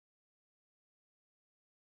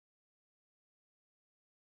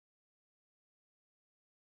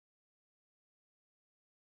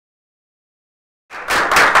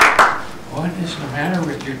What is the matter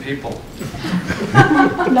with you people?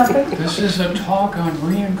 Nothing. This is a talk on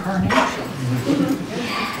reincarnation.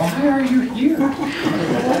 Why are you here?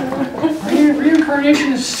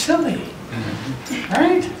 Reincarnation is silly,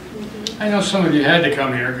 right? I know some of you had to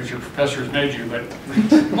come here because your professors made you, but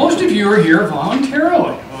most of you are here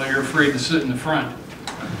voluntarily. Well, you're afraid to sit in the front.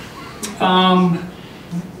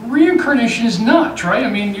 Reincarnation is nuts, right? I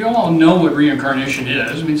mean, you all know what reincarnation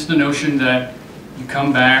is. I mean, it's the notion that you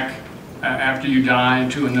come back after you die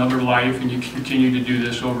into another life and you continue to do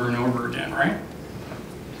this over and over again, right?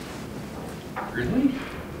 Really? You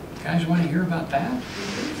guys want to hear about that?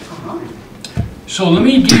 So let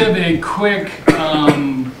me give a quick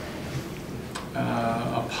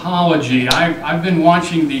apology. I've been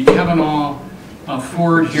watching the Kavanaugh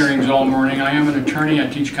Ford hearings all morning. I am an attorney. I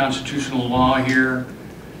teach constitutional law here.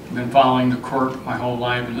 I've been following the court my whole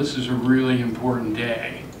life, and this is a really important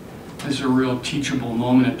day. This is a real teachable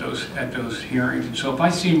moment at those hearings. And so if I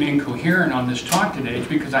seem incoherent on this talk today, it's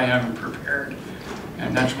because I haven't prepared.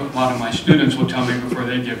 And that's what a lot of my students will tell me before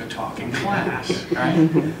they give a talk in class, right?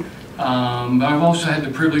 But I've also had the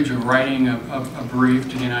privilege of writing a brief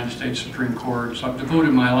to the United States Supreme Court, so I've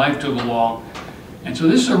devoted my life to the law. And so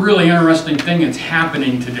this is a really interesting thing that's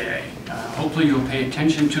happening today. Hopefully you'll pay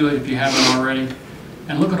attention to it if you haven't already.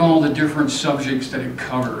 And look at all the different subjects that it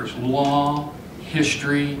covers: law,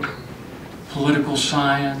 history, political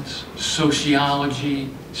science, sociology,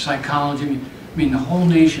 psychology. I mean, the whole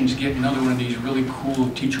nation's getting another one of these really cool,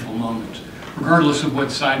 teachable moments. Regardless of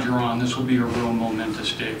what side you're on, this will be a real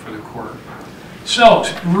momentous day for the court. So,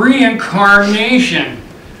 reincarnation.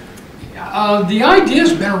 The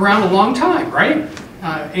idea's been around a long time, right?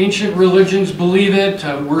 Ancient religions believe it.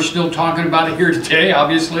 We're still talking about it here today,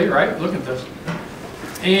 obviously, right? Look at this.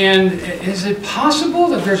 And is it possible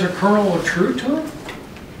that there's a kernel of truth to it?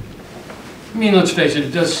 I mean, let's face it,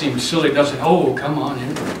 it does seem silly, doesn't it? Oh, come on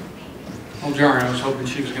in. Oh, darn, I was hoping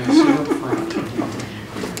she was going to sit up front.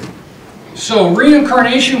 So,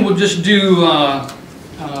 reincarnation, we'll just do a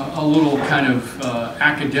little kind of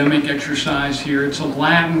academic exercise here. It's a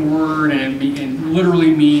Latin word, and it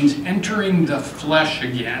literally means entering the flesh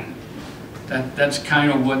again. That's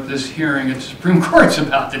kind of what this hearing at the Supreme Court's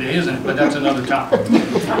about today, isn't it? But that's another topic.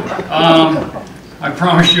 I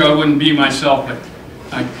promised you I wouldn't be myself, but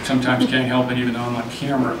I sometimes can't help it even though I'm on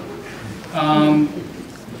camera.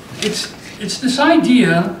 It's this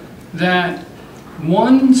idea that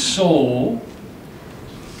one soul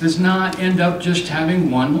does not end up just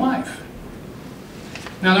having one life.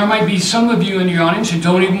 Now there might be some of you in the audience who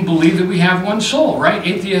don't even believe that we have one soul, right?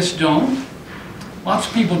 Atheists don't. Lots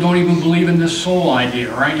of people don't even believe in this soul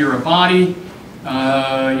idea, right? You're a body,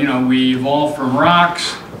 you know, we evolved from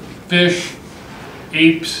rocks, fish,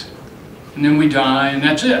 apes, and then we die, and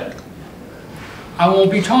that's it. I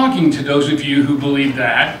won't be talking to those of you who believe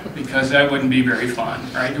that, because that wouldn't be very fun,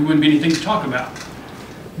 right? There wouldn't be anything to talk about.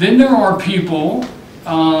 Then there are people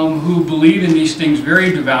who believe in these things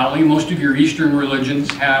very devoutly. Most of your Eastern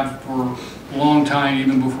religions have for a long time,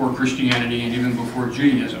 even before Christianity and even before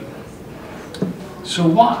Judaism. So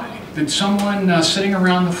why? Did someone sitting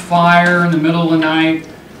around the fire in the middle of the night,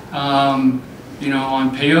 you know,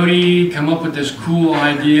 on peyote, come up with this cool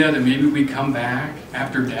idea that maybe we come back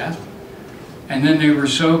after death? And then they were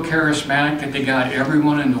so charismatic that they got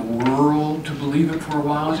everyone in the world to believe it for a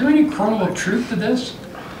while. Is there any kernel of truth to this?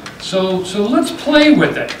 So let's play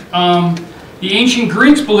with it. The ancient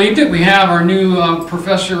Greeks believed it. We have our new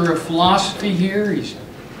professor of philosophy here.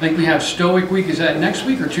 I think we have Stoic Week. Is that next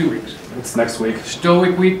week or 2 weeks? It's next week.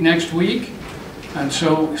 Stoic Week next week. And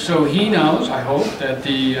so he knows, I hope, that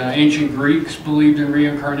the ancient Greeks believed in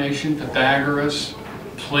reincarnation. Pythagoras,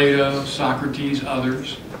 Plato, Socrates,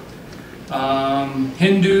 others.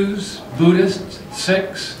 Hindus, Buddhists,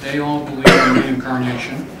 Sikhs, they all believe in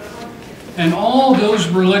reincarnation. And all those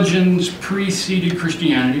religions preceded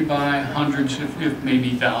Christianity by hundreds, if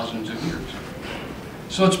maybe thousands of years.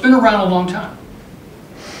 So it's been around a long time.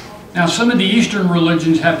 Now, some of the Eastern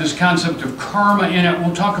religions have this concept of karma in it.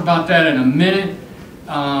 We'll talk about that in a minute.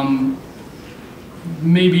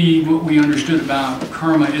 Maybe what we understood about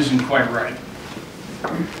karma isn't quite right.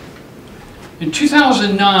 In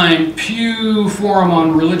 2009, Pew Forum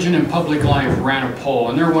on Religion and Public Life ran a poll,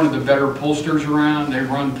 and they're one of the better pollsters around. They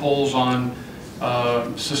run polls on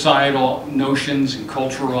societal notions and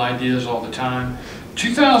cultural ideas all the time.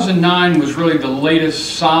 2009 was really the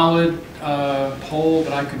latest solid poll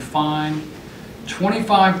that I could find.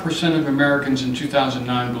 25% of Americans in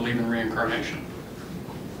 2009 believe in reincarnation.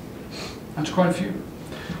 That's quite a few.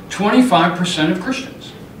 25% of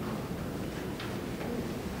Christians.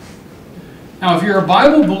 Now, if you're a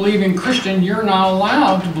Bible-believing Christian, you're not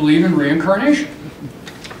allowed to believe in reincarnation.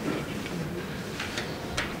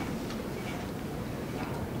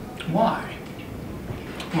 Why?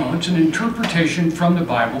 Well, it's an interpretation from the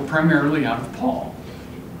Bible, primarily out of Paul.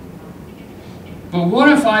 But what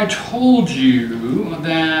if I told you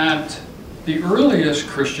that the earliest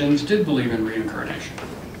Christians did believe in reincarnation?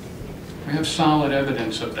 We have solid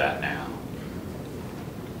evidence of that now.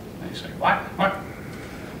 They say, what? What?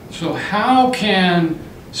 So how can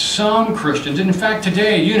some Christians, and in fact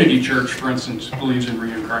today Unity Church, for instance, believes in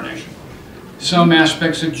reincarnation. Some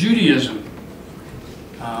aspects of Judaism,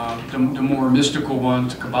 the more mystical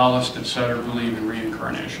ones, the Kabbalists, etc., believe in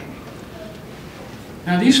reincarnation.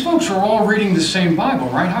 Now these folks are all reading the same Bible,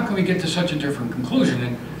 right? How can we get to such a different conclusion?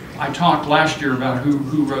 And I talked last year about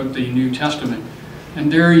who wrote the New Testament.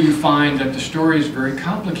 And there you find that the story is very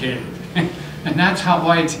complicated. And that's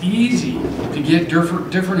why it's easy to get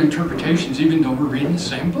different interpretations, even though we're reading the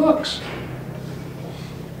same books.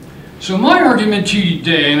 So my argument to you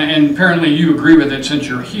today, and apparently you agree with it since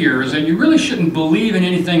you're here, is that you really shouldn't believe in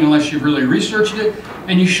anything unless you've really researched it,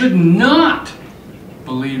 and you should not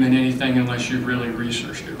believe in anything unless you've really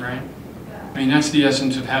researched it, right? I mean, that's the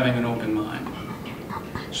essence of having an open mind.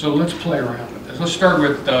 So let's play around with this. Let's start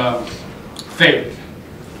with faith.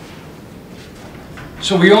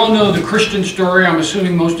 So we all know the Christian story. I'm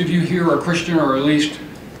assuming most of you here are Christian, or at least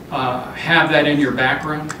have that in your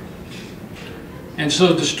background. And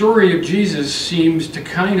so the story of Jesus seems to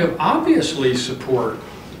kind of obviously support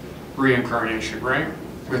reincarnation, right?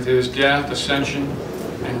 With his death, ascension,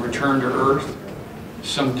 and return to earth.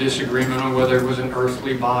 Some disagreement on whether it was an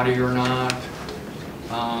earthly body or not.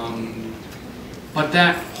 But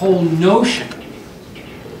that whole notion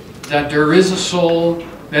that there is a soul,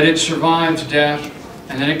 that it survives death,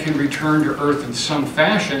 and then it can return to earth in some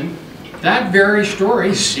fashion, that very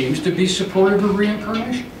story seems to be supportive of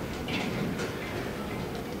reincarnation.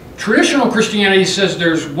 Traditional Christianity says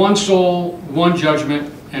there's one soul, one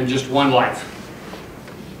judgment, and just one life.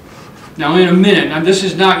 Now in a minute, now this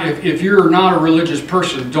is not, if you're not a religious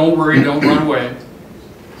person, don't worry, don't run away.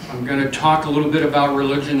 I'm going to talk a little bit about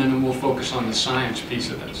religion and then we'll focus on the science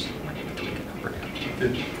piece of this.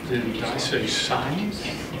 Did I say science?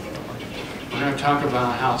 We're going to talk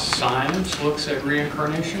about how science looks at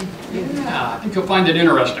reincarnation. Yeah, I think you'll find it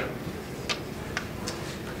interesting.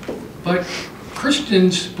 But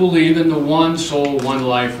Christians believe in the one soul, one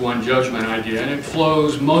life, one judgment idea, and it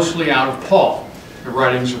flows mostly out of Paul, the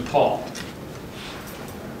writings of Paul.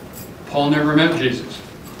 Paul never met Jesus.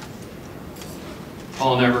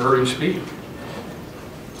 Paul never heard him speak.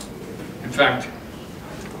 In fact,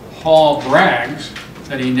 Paul brags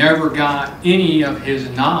that he never got any of his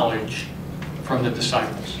knowledge from the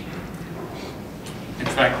disciples. In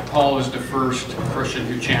fact, Paul is the first Christian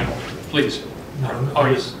who channeled. Please. Oh,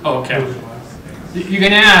 yes. Oh, okay. You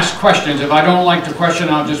can ask questions. If I don't like the question,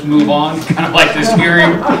 I'll just move on, kind of like this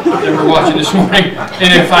hearing that we're watching this morning.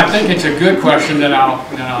 And if I think it's a good question, then I'll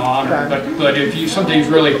honor it. But if something's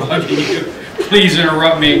really bugging you, please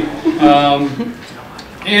interrupt me.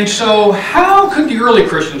 And so how could the early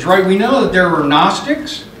Christians, right? We know that there were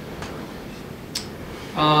Gnostics,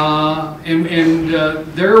 and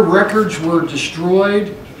their records were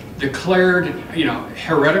destroyed, declared,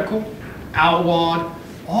 heretical, outlawed,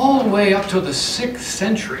 all the way up to the 6th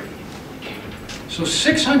century. So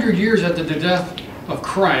 600 years after the death of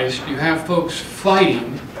Christ, you have folks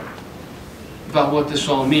fighting about what this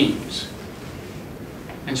all means.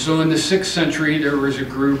 And so in the 6th century, there was a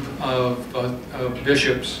group of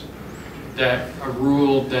bishops that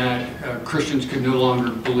ruled that Christians could no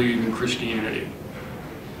longer believe in Christianity.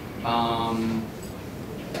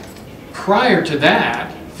 Prior to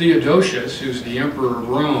that, Theodosius, who's the emperor of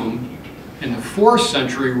Rome, in the 4th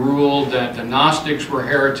century ruled that the Gnostics were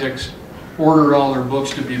heretics, ordered all their books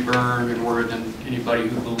to be burned, and ordered anybody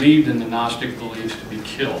who believed in the Gnostic beliefs to be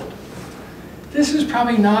killed. This is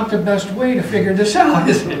probably not the best way to figure this out,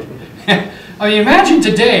 is it? I mean, imagine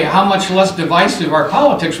today how much less divisive our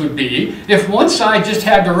politics would be if one side just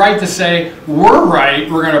had the right to say, we're right,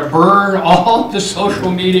 we're going to burn all the social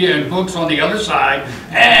media and books on the other side,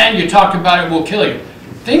 and you talk about it, we'll kill you.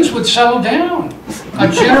 Things would settle down. A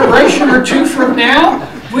generation or two from now,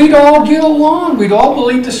 we'd all get along. We'd all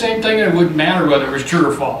believe the same thing, and it wouldn't matter whether it was true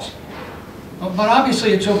or false. But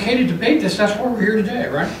obviously, it's okay to debate this. That's why we're here today,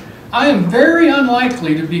 right? I am very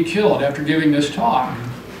unlikely to be killed after giving this talk.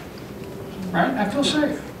 Right? I feel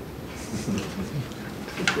safe.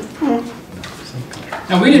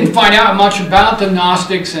 Now, we didn't find out much about the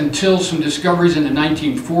Gnostics until some discoveries in the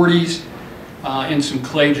 1940s. in some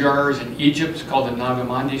clay jars in Egypt. It's called the Nag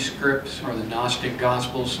Hammadi scripts, or the Gnostic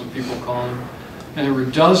Gospels, some people call them. And there were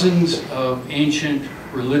dozens of ancient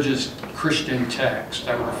religious Christian texts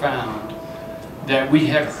that were found that we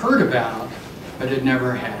had heard about but had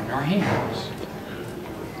never had in our hands.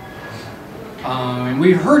 And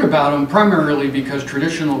we heard about them primarily because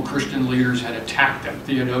traditional Christian leaders had attacked them.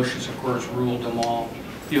 Theodosius, of course, ruled them all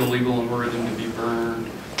illegal and ordered them to be burned.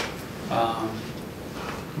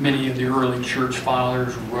 Many of the early church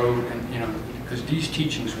fathers wrote, and because these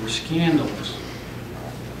teachings were scandalous.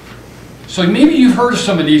 So maybe you've heard of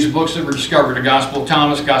some of these books that were discovered: the Gospel of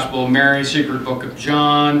Thomas, Gospel of Mary, Secret Book of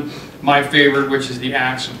John, my favorite, which is the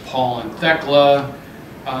Acts of Paul and Thecla.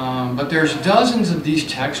 But there's dozens of these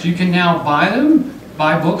texts. You can now buy them,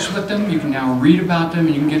 buy books with them. You can now read about them,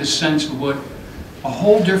 and you can get a sense of what a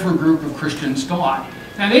whole different group of Christians thought.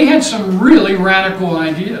 And they had some really radical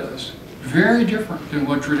ideas, very different than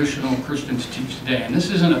what traditional Christians teach today. And this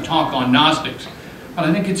isn't a talk on Gnostics, but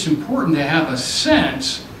I think it's important to have a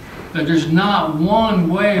sense that there's not one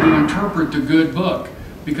way to interpret the good book,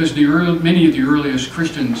 because many of the earliest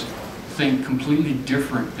Christians think completely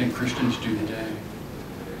different than Christians do today.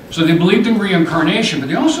 So they believed in reincarnation, but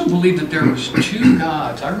they also believed that there was two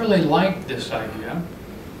gods. I really liked this idea.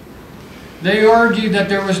 They argued that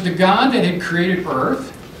there was the God that had created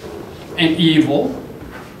earth, and evil,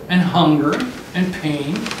 and hunger, and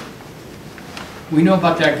pain. We know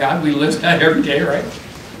about that God. We live that every day, right?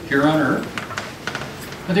 Here on earth.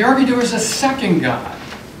 But they argued there was a second God.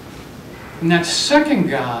 And that second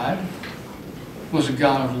God was a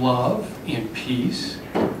God of love and peace.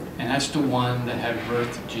 And that's the one that had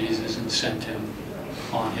birthed Jesus and sent him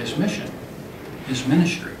on his mission, his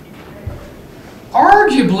ministry.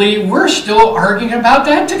 Arguably, we're still arguing about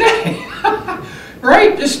that today.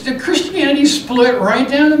 Right? The Christianity split right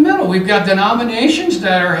down the middle. We've got denominations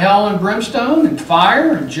that are hell and brimstone and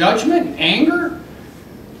fire and judgment and anger,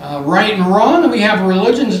 right and wrong. And we have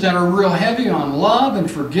religions that are real heavy on love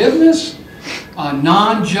and forgiveness,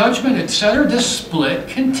 non-judgment, etc. This split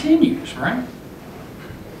continues, right?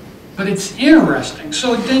 But it's interesting.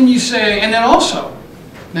 So then you say, and then also,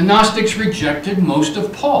 the Gnostics rejected most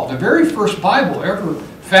of Paul. The very first Bible ever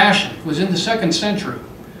fashioned was in the 2nd century.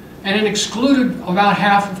 And it excluded about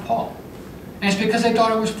half of Paul. And it's because they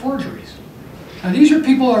thought it was forgeries. Now these are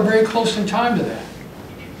people who are very close in time to that.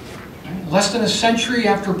 Right? Less than a century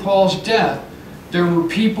after Paul's death, there were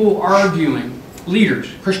people arguing,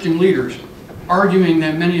 leaders, Christian leaders, arguing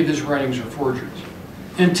that many of his writings are forgeries.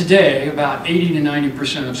 And today, about 80 to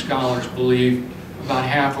 90% of scholars believe about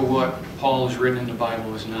half of what Paul has written in the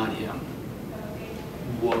Bible is not him.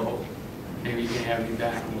 Whoa. Maybe you can have me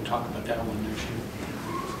back and we'll talk about that one next year.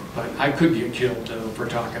 But I could get killed, though, for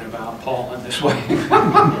talking about Paul in this way.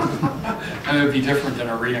 And it would be different than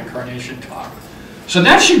a reincarnation talk. So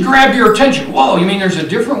that should grab your attention. Whoa, you mean there's a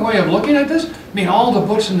different way of looking at this? I mean, all the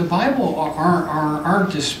books in the Bible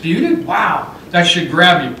aren't disputed? Wow, that should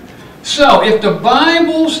grab you. So, if the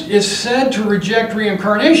Bible is said to reject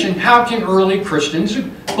reincarnation, how can early Christians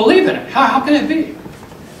believe in it? How can it be?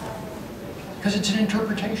 Because it's an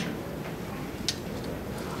interpretation.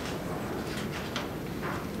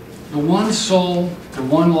 The one soul, the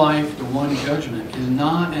one life, the one judgment is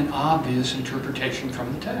not an obvious interpretation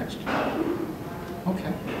from the text.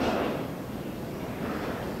 Okay.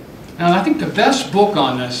 Now, I think the best book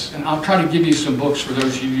on this, and I'll try to give you some books for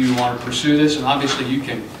those of you who want to pursue this, and obviously you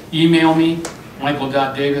can email me,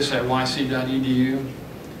 michael.davis@yc.edu.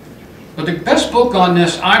 But the best book on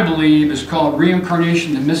this, I believe, is called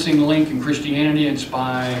Reincarnation, the Missing Link in Christianity. It's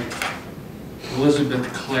by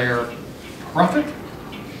Elizabeth Clare Prophet.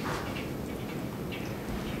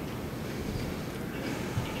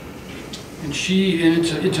 And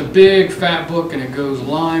it's a big fat book, and it goes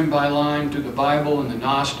line by line through the Bible and the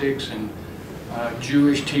Gnostics and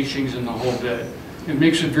Jewish teachings and the whole bit. It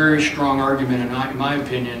makes a very strong argument, in my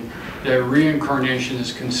opinion, that reincarnation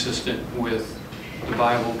is consistent with the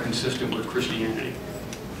Bible, consistent with Christianity.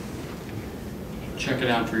 Check it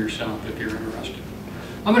out for yourself if you're interested.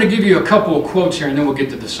 I'm going to give you a couple of quotes here, and then we'll get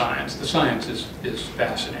to the science. The science is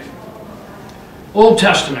fascinating. Old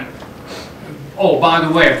Testament. Oh, by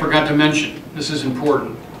the way, I forgot to mention, this is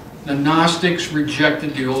important. The Gnostics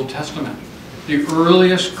rejected the Old Testament. The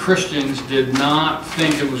earliest Christians did not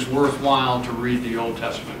think it was worthwhile to read the Old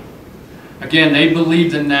Testament. Again, they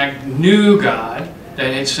believed in that new God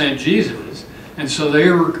that had sent Jesus, and so they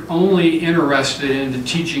were only interested in the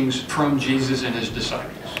teachings from Jesus and his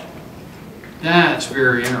disciples. That's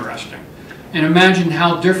very interesting. And imagine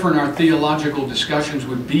how different our theological discussions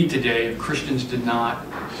would be today if Christians did not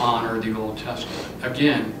honor the Old Testament.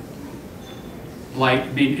 Again,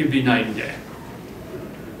 it'd be night and day.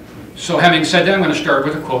 So having said that, I'm going to start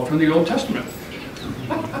with a quote from the Old Testament.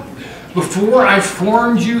 Before I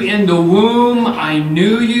formed you in the womb, I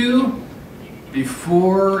knew you.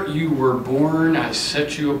 Before you were born, I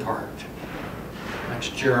set you apart. That's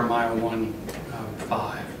Jeremiah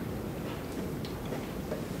 1:5.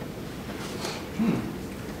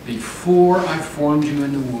 Before I formed you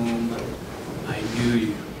in the womb, I knew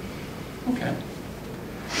you. Okay.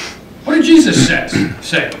 What did Jesus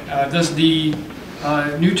say? Does the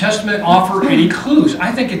New Testament offer any clues?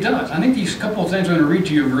 I think it does. I think these couple of things I'm going to read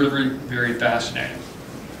to you are really, very fascinating.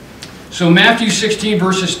 So Matthew 16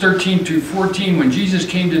 verses 13 to 14, when Jesus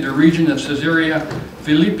came to the region of Caesarea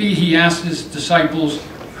Philippi, he asked his disciples,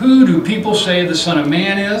 "Who do people say the Son of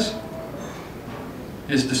Man is?"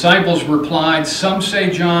 His disciples replied, "Some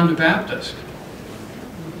say John the Baptist.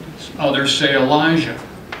 Others say Elijah."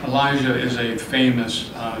 Elijah is a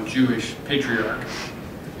famous Jewish patriarch.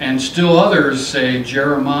 And still others say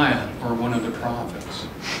Jeremiah or one of the prophets.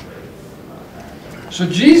 So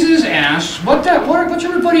Jesus asks, what's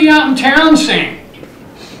everybody out in town saying?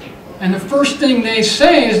 And the first thing they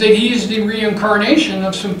say is that he is the reincarnation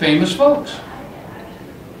of some famous folks.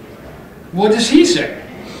 What does he say?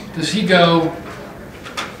 Does he go,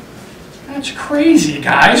 "That's crazy,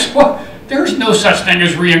 guys. Well, there's no such thing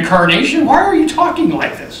as reincarnation. Why are you talking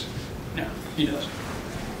like this?" No, he doesn't.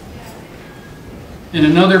 In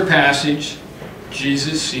another passage,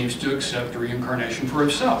 Jesus seems to accept reincarnation for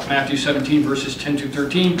himself. Matthew 17, verses 10 to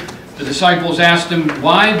 13. The disciples asked him,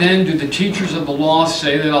 "Why then do the teachers of the law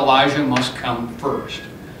say that Elijah must come first?"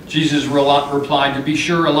 Jesus replied, "To be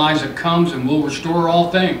sure, Elijah comes and will restore all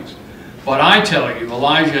things. But I tell you,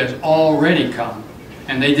 Elijah has already come,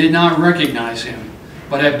 and they did not recognize him,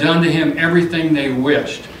 but have done to him everything they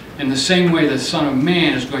wished. In the same way, the Son of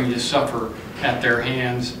Man is going to suffer at their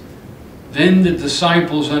hands." Then the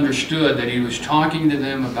disciples understood that he was talking to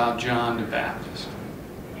them about John the Baptist.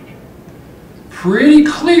 Pretty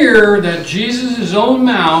clear that Jesus' own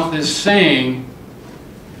mouth is saying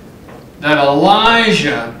that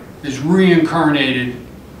Elijah is reincarnated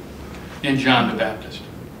in John the Baptist.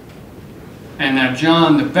 And that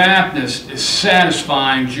John the Baptist is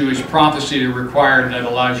satisfying Jewish prophecy that required that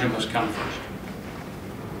Elijah must come first.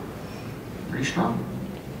 Pretty strong.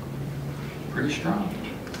 Pretty strong.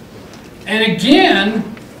 And again,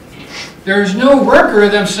 there's no record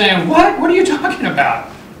of them saying, "What? What are you talking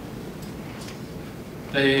about?"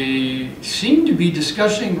 They seem to be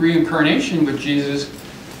discussing reincarnation with Jesus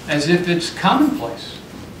as if it's commonplace,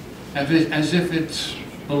 as if it's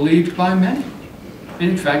believed by many.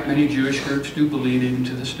 And in fact, many Jewish groups do believe it even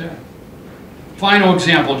to this day. Final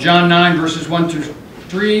example, John 9, verses 1 through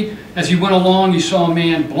 3. As he went along, he saw a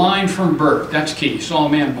man blind from birth. That's key. He saw a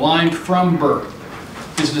man blind from birth.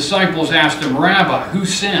 His disciples asked him, "Rabbi, who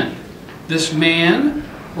sinned, this man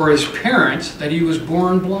or his parents, that he was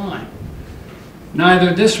born blind?"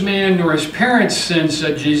 "Neither this man nor his parents sinned,"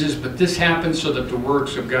 said Jesus, "but this happened so that the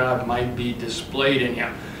works of God might be displayed in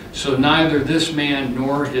him. So neither this man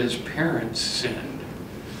nor his parents sinned."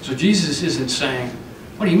 So Jesus isn't saying,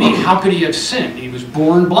 "What do you mean? How could he have sinned? He was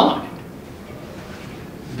born blind."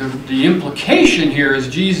 The implication here is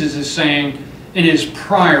Jesus is saying, in his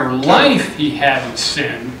prior life he hadn't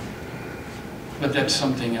sinned, but that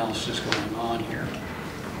something else is going on here.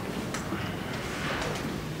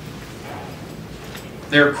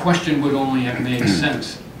 Their question would only have made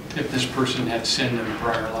sense if this person had sinned in a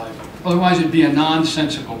prior life. Otherwise it'd be a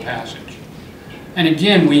nonsensical passage. And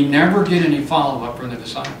again, we never get any follow-up from the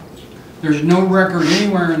disciples. There's no record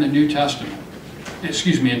anywhere in the New Testament,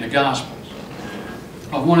 in the Gospels,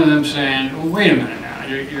 of one of them saying, "Well, wait a minute now.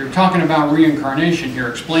 You're talking about reincarnation here.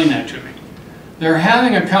 Explain that to me." They're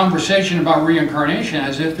having a conversation about reincarnation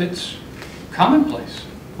as if it's commonplace,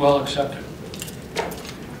 well accepted.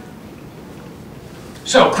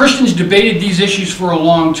 So Christians debated these issues for a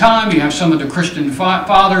long time. You have some of the Christian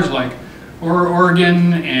fathers like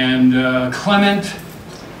Origen and Clement,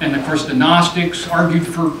 and of course the Gnostics argued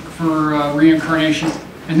for reincarnation,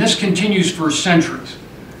 and this continues for centuries.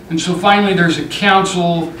 And so finally there's a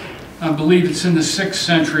council, I believe it's in the 6th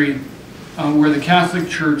century, where the Catholic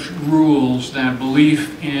Church rules that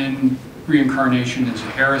belief in reincarnation is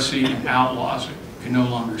a heresy and outlaws it. You can no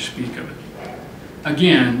longer speak of it.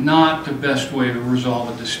 Again, not the best way to resolve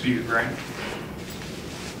a dispute, right?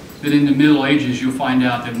 That in the Middle Ages you'll find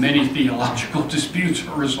out that many theological disputes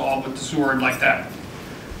are resolved with the sword like that.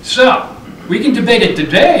 So, we can debate it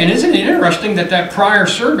today, and isn't it interesting that that prior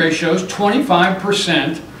survey shows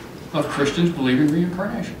 25% of Christians believe in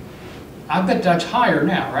reincarnation? I bet that's higher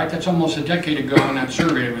now, right? That's almost a decade ago when that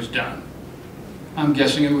survey was done. I'm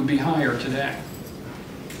guessing it would be higher today.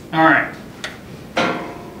 All right.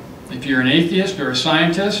 The If you're an atheist or a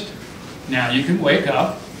scientist, now you can wake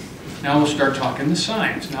up. Now we'll start talking the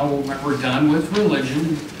science. Now we're done with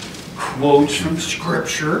religion, quotes from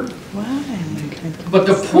Scripture. But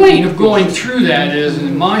the point of going through that is,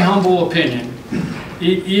 in my humble opinion,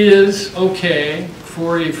 it is okay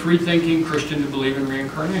for a free-thinking Christian to believe in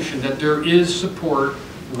reincarnation, that there is support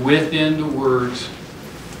within the words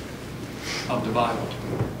of the Bible.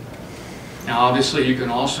 Now, obviously, you can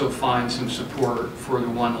also find some support for the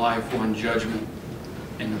one life, one judgment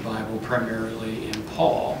in the Bible, primarily in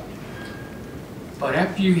Paul. But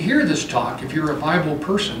after you hear this talk, if you're a Bible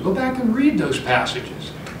person, go back and read those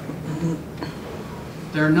passages.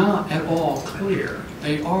 They're not at all clear.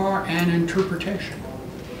 They are an interpretation.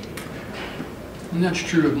 And that's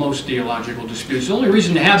true of most theological disputes. The only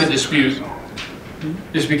reason to have a dispute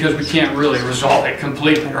is because we can't really resolve it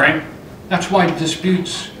completely, right? That's why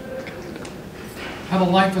disputes have a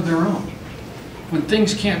life of their own. When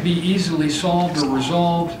things can't be easily solved or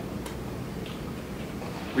resolved,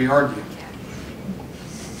 we argue.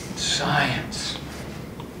 Science.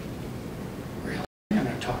 Really? I'm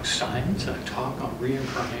going to talk science and talk on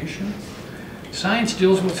reincarnation? Science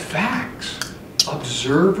deals with facts.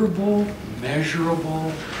 Observable,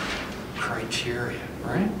 measurable criteria,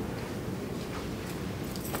 right?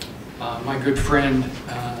 My good friend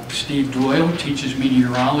Steve Doyle teaches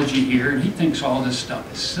meteorology here, and he thinks all this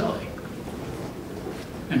stuff is silly.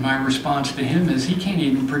 And my response to him is, he can't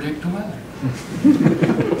even predict the weather.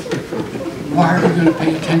 Why are we going to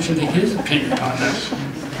pay attention to his opinion on this?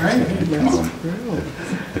 Right?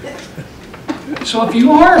 So if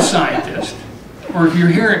you are a scientist, or if you're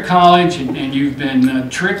here at college and you've been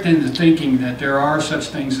tricked into thinking that there are such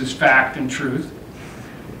things as fact and truth,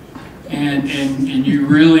 and you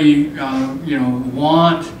really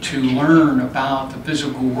want to learn about the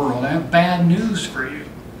physical world, I have bad news for you.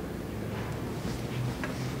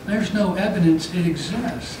 There's no evidence it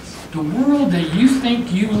exists. The world that you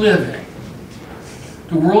think you live in,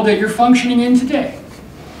 the world that you're functioning in today,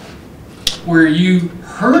 where you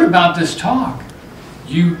heard about this talk,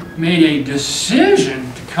 you made a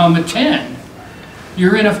decision to come attend.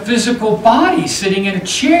 You're in a physical body sitting in a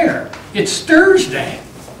chair. It's Thursday.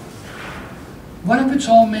 What if it's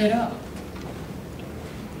all made up?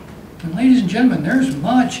 And ladies and gentlemen, there's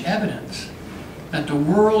much evidence that the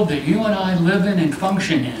world that you and I live in and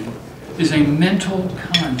function in is a mental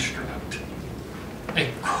construct,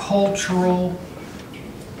 a cultural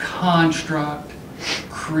construct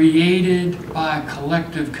created by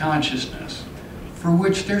collective consciousness for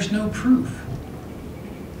which there's no proof.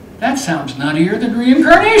 That sounds nuttier than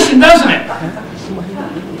reincarnation, doesn't it?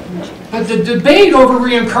 But the debate over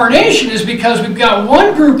reincarnation is because we've got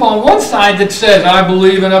one group on one side that says, I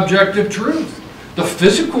believe in objective truth, the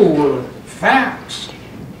physical world, facts.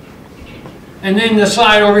 And then the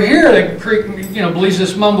side over here that believes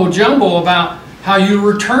this mumbo jumbo about how you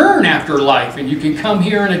return after life and you can come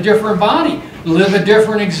here in a different body, live a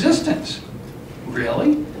different existence.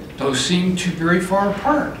 Really? Those seem too very far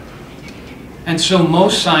apart. And so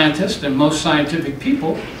most scientists and most scientific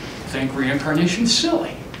people think reincarnation's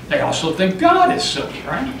silly. They also think God is silly,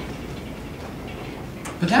 right?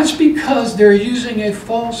 But that's because they're using a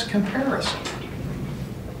false comparison.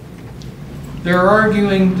 They're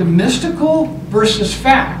arguing the mystical versus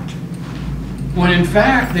fact, when in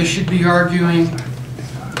fact they should be arguing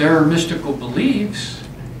there are mystical beliefs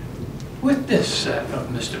with this set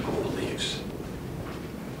of mystical beliefs.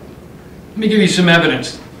 Let me give you some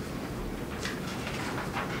evidence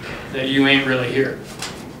that you ain't really here.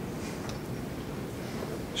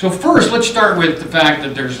 So first, let's start with the fact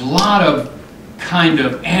that there's a lot of kind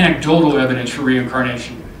of anecdotal evidence for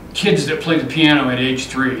reincarnation. Kids that play the piano at age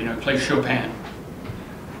 3, play Chopin.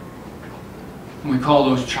 And we call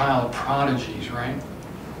those child prodigies, right?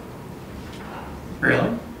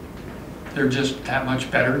 Really? They're just that much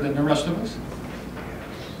better than the rest of us?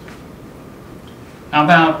 How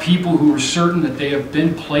about people who are certain that they have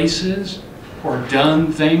been places or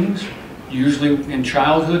done things, usually in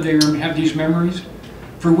childhood they have these memories,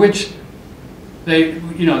 for which they,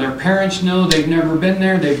 their parents know they've never been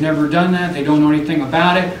there, they've never done that, they don't know anything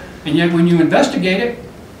about it, and yet when you investigate it,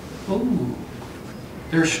 oh,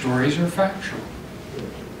 their stories are factual.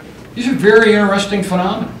 These are very interesting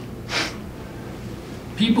phenomena.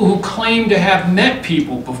 People who claim to have met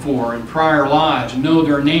people before in prior lives, know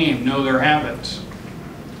their name, know their habits.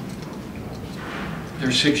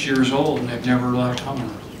 They're 6 years old and they've never left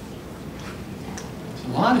home. There's a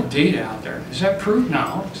lot of data out there. Is that proof?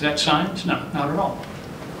 No. Is that science? No, not at all.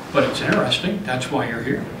 But it's interesting. That's why you're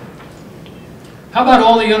here. How about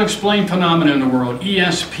all the unexplained phenomena in the world?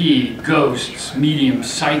 ESP, ghosts,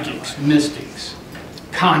 mediums, psychics, mystics.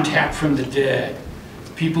 contact from the dead,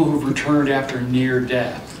 people who've returned after near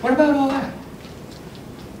death. What about all that?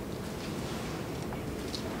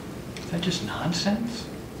 Is that just nonsense?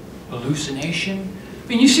 Hallucination? I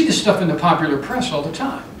mean, you see this stuff in the popular press all the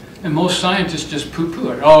time. And most scientists just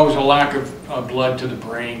poo-poo it. Oh, it was a lack of blood to the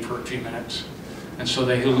brain for a few minutes. And so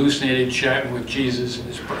they hallucinated chatting with Jesus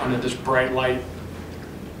under this bright light.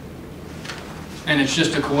 And it's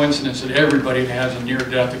just a coincidence that everybody that has a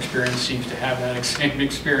near-death experience seems to have that same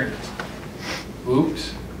experience.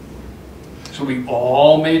 Oops. So we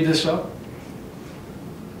all made this up?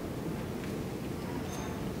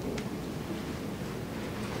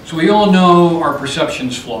 So we all know our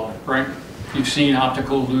perception's flawed, right? You've seen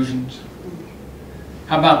optical illusions.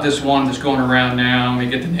 How about this one that's going around now? Let me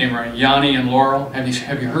get the name right. Yanni and Laurel. Have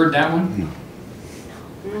you heard that one?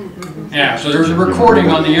 Yeah, so there's a recording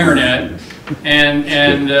on the internet,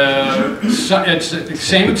 and so it's the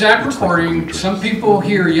same exact recording. Some people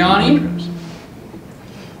hear Yanni,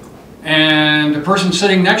 and the person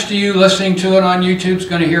sitting next to you listening to it on YouTube is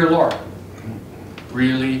going to hear Laurel.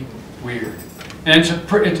 Really weird. And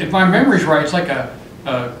if my memory's right, it's like a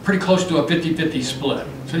pretty close to a 50-50 split.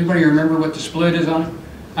 Does anybody remember what the split is on it?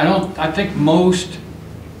 I don't think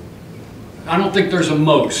there's a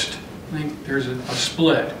most. I think there's a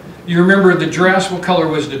split. You remember the dress? What color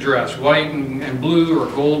was the dress? White and blue, or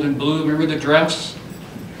gold and blue? Remember the dress?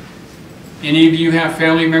 Any of you have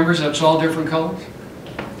family members that's all different colors?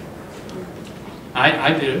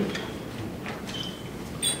 I did.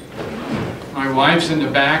 My wife's in the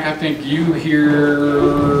back. I think you hear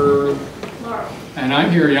Laurel. And I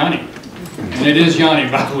hear Yanni. And it is Yanni,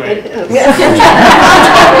 by the way. We'll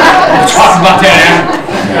talk about that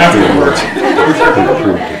afterwards.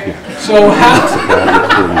 So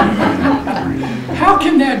how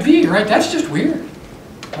can that be, right? That's just weird.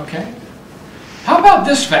 Okay? How about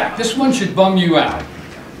this fact? This one should bum you out.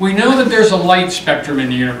 We know that there's a light spectrum in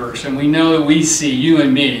the universe, and we know that we see, you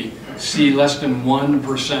and me, see less than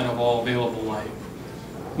 1% of all available light.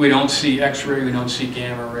 We don't see X-ray, we don't see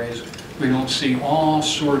gamma rays, we don't see all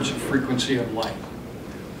sorts of frequency of light.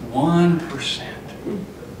 1%.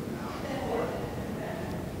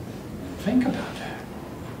 Think about that.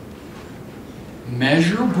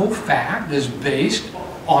 Measurable fact is based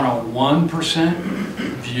on a 1%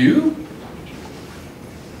 view?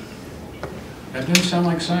 That doesn't sound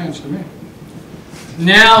like science to me.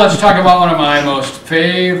 Now let's talk about one of my most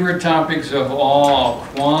favorite topics of all,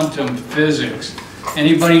 quantum physics.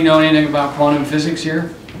 Anybody know anything about quantum physics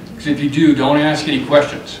here? Because if you do, don't ask any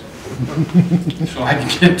questions. So I can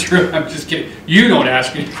get through it. I'm just kidding. You don't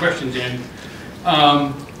ask any questions, Andy.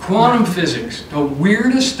 Quantum physics, the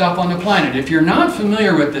weirdest stuff on the planet. If you're not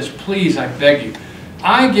familiar with this, please, I beg you.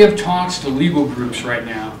 I give talks to legal groups right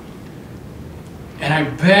now, and I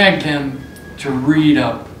beg them to read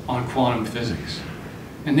up on quantum physics.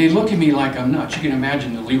 And they look at me like I'm nuts. You can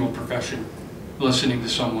imagine the legal profession listening to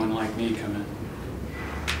someone like me come in.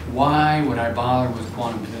 Why would I bother with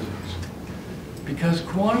quantum physics? Because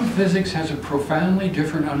quantum physics has a profoundly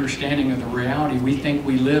different understanding of the reality we think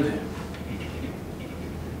we live in.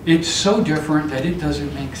 It's so different that it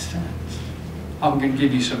doesn't make sense. I'm going to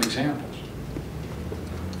give you some examples.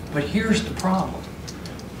 But here's the problem.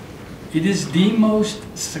 It is the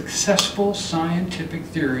most successful scientific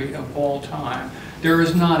theory of all time. There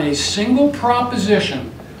is not a single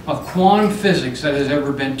proposition of quantum physics that has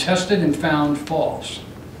ever been tested and found false.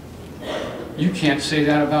 You can't say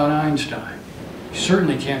that about Einstein. You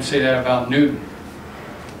certainly can't say that about Newton.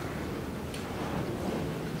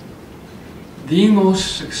 The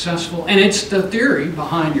most successful, and it's the theory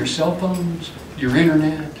behind your cell phones, your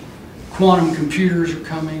internet, quantum computers are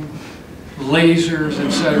coming, lasers,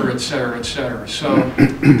 etc., etc., etc. So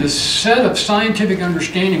the set of scientific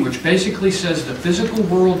understanding, which basically says the physical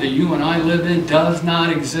world that you and I live in does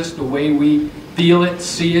not exist the way we feel it,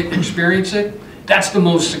 see it, experience it, that's the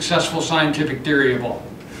most successful scientific theory of all.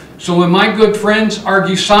 So when my good friends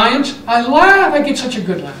argue science, I laugh. I get such a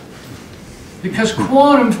good laugh. Because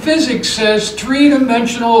quantum physics says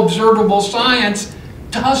three-dimensional observable science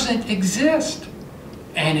doesn't exist.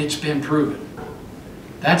 And it's been proven.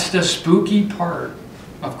 That's the spooky part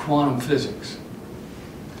of quantum physics.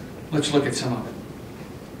 Let's look at some of it.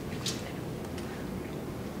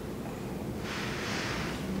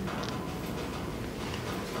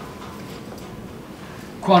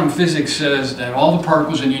 Quantum physics says that all the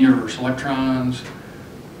particles in the universe, electrons,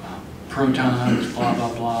 protons, blah,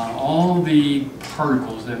 blah, blah, all the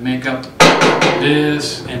particles that make up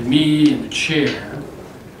this and me and the chair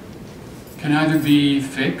can either be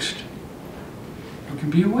fixed or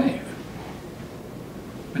can be a wave,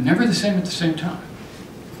 but never the same at the same time.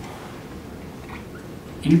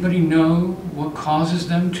 Anybody know what causes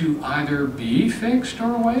them to either be fixed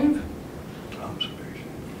or a wave? Observation.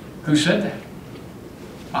 Who said that?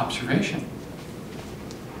 Observation.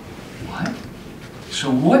 What?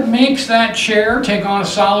 So what makes that chair take on a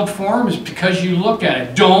solid form is because you look at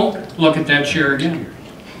it. Don't look at that chair again.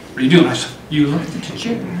 What are you doing? I said, you looked at the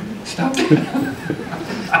chair. Stop it.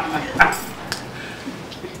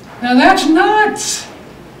 Now that's nuts.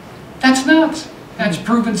 That's nuts. That's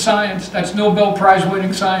proven science. That's Nobel Prize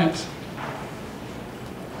winning science.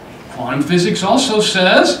 Quantum physics also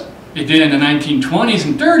says, it did in the 1920s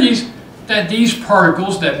and 30s, that these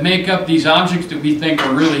particles that make up these objects that we think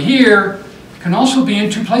are really here can also be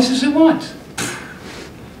in two places at once.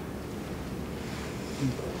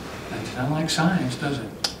 That's not like science, does it?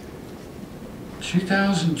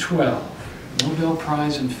 2012, Nobel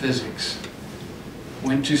Prize in Physics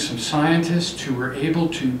went to some scientists who were able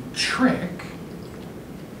to trick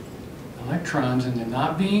electrons into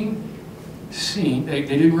not being seen. They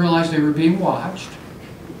didn't realize they were being watched.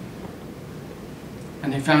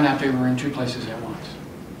 And they found out they were in two places at once.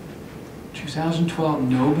 2012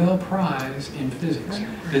 Nobel Prize in Physics.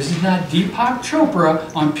 This is not Deepak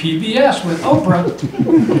Chopra on PBS with Oprah.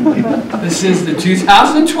 This is the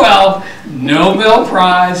 2012 Nobel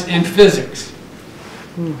Prize in Physics.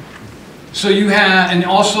 So you have, and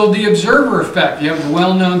also the observer effect. You have the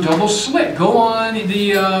well-known double slit. Go on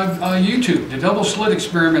the YouTube, the double slit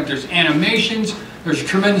experiment. There's animations. There's a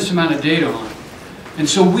tremendous amount of data on it. And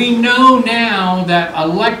so we know now that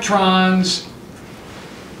electrons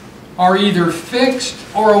are either fixed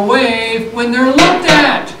or a wave when they're looked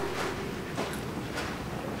at.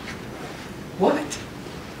 What?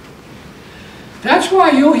 That's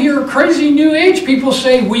why you'll hear crazy New Age people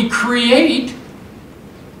say we create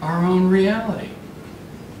our own reality.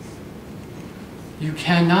 You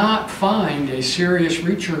cannot find a serious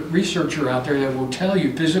researcher out there that will tell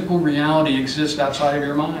you physical reality exists outside of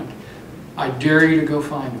your mind. I dare you to go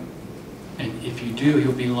find him. And if you do,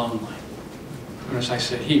 he'll be lonely. Notice I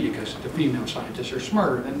said he because the female scientists are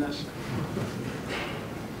smarter than this.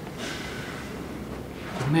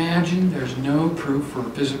 Imagine there's no proof for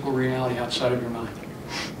physical reality outside of your mind.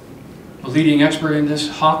 A leading expert in this,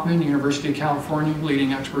 Hoffman, University of California,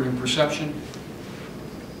 leading expert in perception.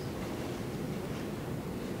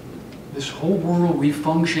 This whole world we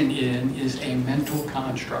function in is a mental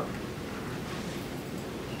construct.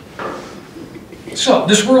 So,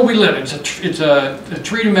 this world we live in, it's a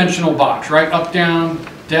three-dimensional box, right? Up, down,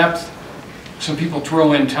 depth. Some people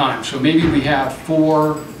throw in time. So maybe we have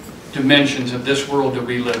 4 dimensions of this world that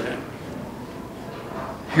we live in.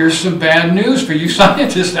 Here's some bad news for you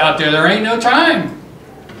scientists out there. There ain't no time.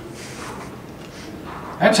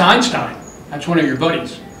 That's Einstein. That's one of your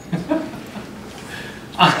buddies.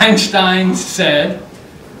 Einstein said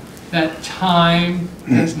that time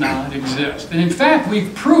does not exist. And in fact,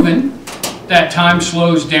 we've proven that time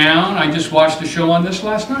slows down. I just watched a show on this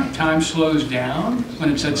last night. Time slows down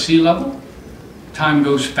when it's at sea level. Time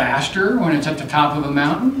goes faster when it's at the top of a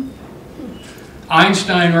mountain.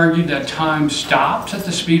 Einstein argued that time stops at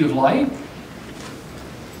the speed of light.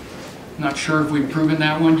 Not sure if we've proven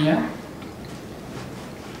that one yet.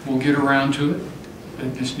 We'll get around to it.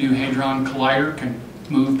 That this new Hadron Collider can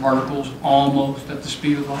move particles almost at the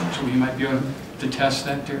speed of light, so we might be able to test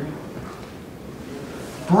that theory.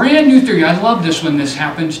 Brand new theory. I love this when this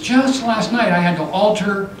happens. Just last night I had to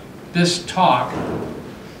alter this talk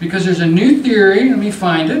because there's a new theory. Let me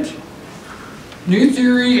find it. New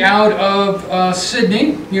theory out of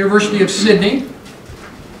Sydney, University of Sydney,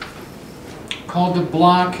 called the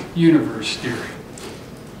block universe theory.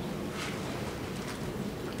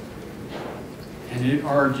 And it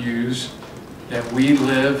argues that we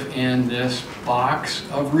live in this box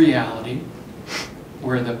of reality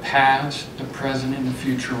where the past, the present, and the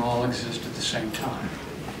future all exist at the same time.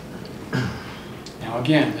 Now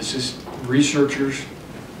again, this is researchers,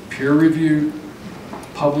 peer-reviewed,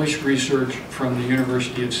 published research from the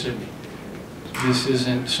University of Sydney. This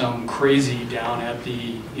isn't some crazy down at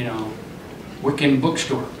the, Wiccan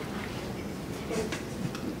bookstore.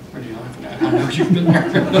 What are you laughing at? I know you've been there.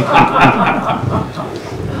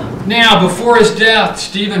 Now, before his death,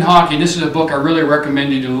 Stephen Hawking, this is a book I really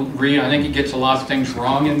recommend you to read. I think he gets a lot of things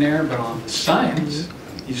wrong in there, but on science,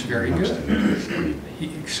 he's very good.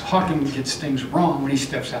 Hawking gets things wrong when he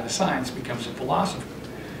steps out of science, becomes a philosopher.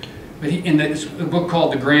 But in this book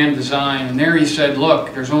called The Grand Design, and there he said,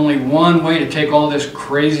 look, there's only one way to take all this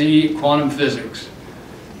crazy quantum physics.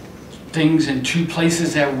 Things in two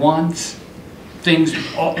places at once. Things,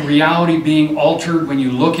 reality being altered when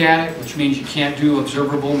you look at it, which means you can't do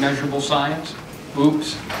observable, measurable science.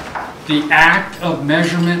 Oops. The act of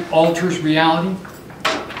measurement alters reality.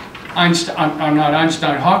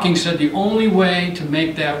 Hawking said the only way to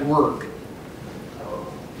make that work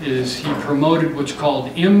is he promoted what's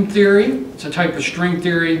called M theory. It's a type of string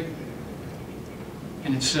theory,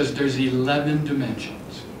 and it says there's 11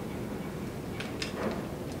 dimensions.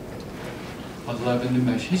 11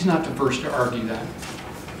 dimensions. He's not the first to argue that.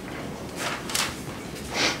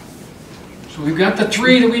 So we've got the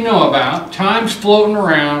 3 that we know about. Time's floating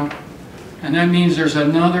around, and that means there's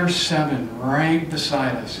another 7 right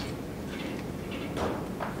beside us.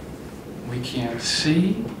 We can't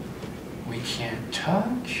see, we can't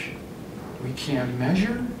touch, we can't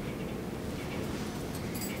measure.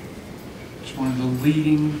 It's one of the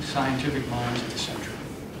leading scientific minds of the century.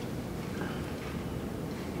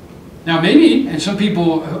 Now maybe, and some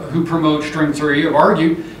people who promote string theory have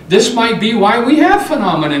argued, this might be why we have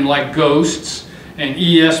phenomenon like ghosts and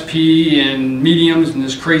ESP and mediums and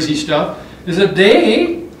this crazy stuff, is that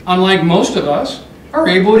they, unlike most of us, are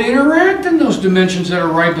able to interact in those dimensions that are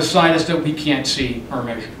right beside us that we can't see or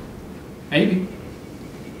measure. Maybe.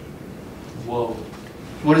 Whoa.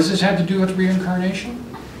 What does this have to do with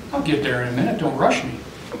reincarnation? I'll get there in a minute, don't rush me.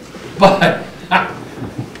 But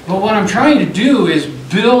what I'm trying to do is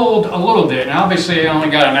build a little bit. And obviously I only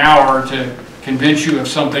got an hour to convince you of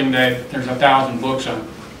something that there's 1,000 books on.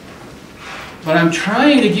 But I'm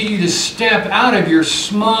trying to get you to step out of your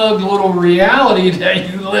smug little reality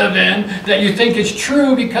that you live in, that you think is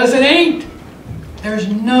true, because it ain't. There's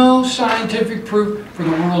no scientific proof for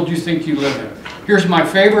the world you think you live in. Here's my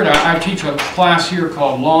favorite. I teach a class here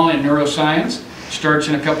called Law and Neuroscience. Starts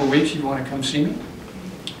in a couple weeks. You want to come see me?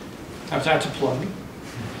 That's a plug.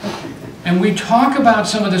 And we talk about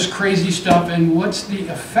some of this crazy stuff and what's the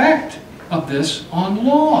effect of this on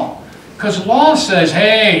law. Because law says,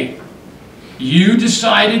 hey, you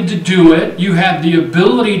decided to do it, you had the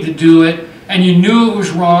ability to do it, and you knew it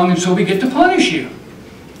was wrong, and so we get to punish you.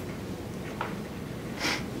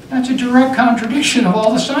 That's a direct contradiction of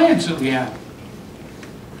all the science that we have.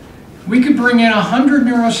 We could bring in 100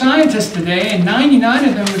 neuroscientists today, and 99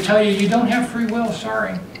 of them would tell you, you don't have free will,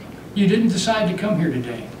 sorry. You didn't decide to come here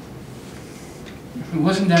today.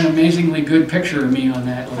 Wasn't that an amazingly good picture of me on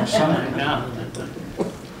that little sign? No.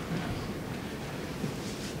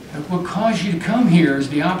 What caused you to come here is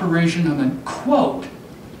the operation of a, quote,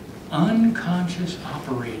 unconscious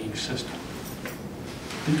operating system.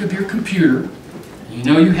 Think of your computer. You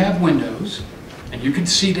know you have Windows, and you can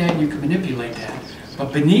see that and you can manipulate that.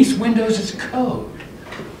 But beneath Windows is code.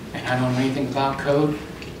 And I don't know anything about code.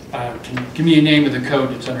 Give me a name of the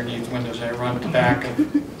code that's underneath Windows that I run at the back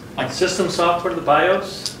of. Like system software, the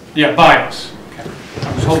BIOS? Yeah, BIOS. Okay.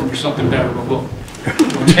 I was hoping for something better, but we'll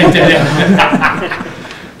take that in.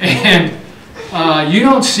 And you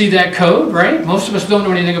don't see that code, right? Most of us don't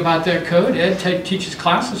know anything about that code. Ed teaches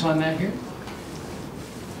classes on that here.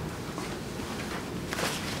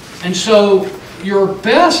 And so your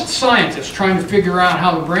best scientist trying to figure out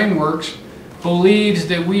how the brain works believes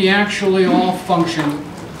that we actually all function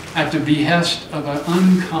at the behest of an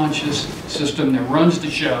unconscious system that runs the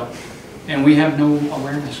show, and we have no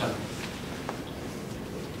awareness of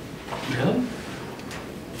it. Really?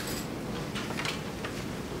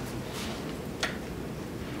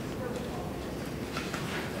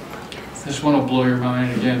 This one will blow your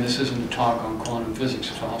mind. Again, this isn't a talk on quantum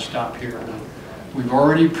physics, so I'll stop here. We've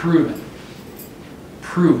already proven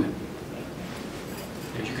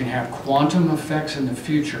that you can have quantum effects in the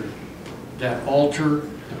future that alter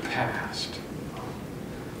the past.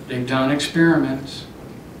 They've done experiments.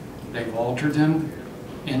 They've altered them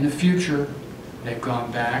in the future. They've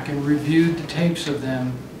gone back and reviewed the tapes of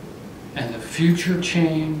them, and the future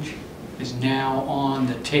change is now on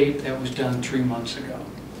the tape that was done 3 months ago.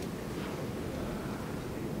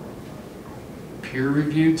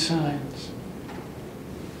 Peer-reviewed science.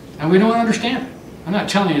 And we don't understand it. I'm not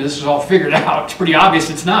telling you this is all figured out. It's pretty obvious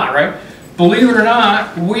it's not, right? Believe it or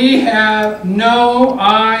not, we have no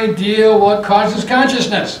idea what causes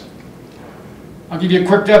consciousness. I'll give you a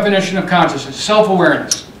quick definition of consciousness.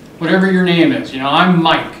 Self-awareness. Whatever your name is. You know, I'm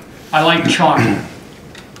Mike. I like chocolate.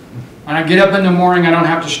 When I get up in the morning, I don't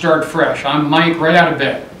have to start fresh. I'm Mike right out of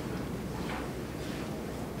bed.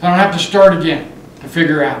 I don't have to start again to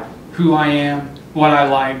figure out who I am, what I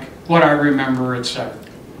like, what I remember, etc.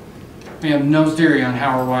 We have no theory on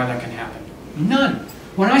how or why that can happen. None.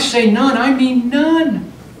 When I say none, I mean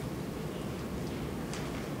none.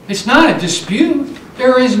 It's not a dispute.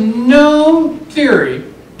 There is no theory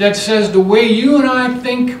that says the way you and I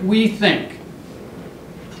think we think.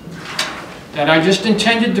 That I just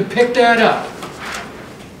intended to pick that up.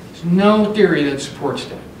 There's no theory that supports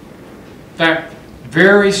that. In fact,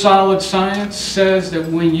 very solid science says that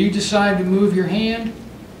when you decide to move your hand,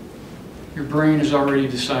 Your brain has already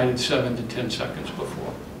decided 7 to 10 seconds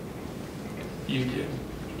before you did.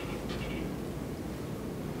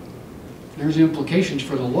 There's implications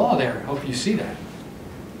for the law there. I hope you see that.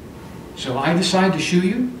 So I decide to shoot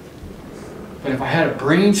you, but if I had a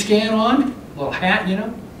brain scan on, a little hat, you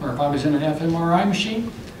know, or if I was in an fMRI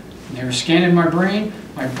machine, and they were scanning my brain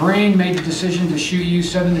made the decision to shoot you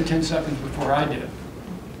 7 to 10 seconds before I did.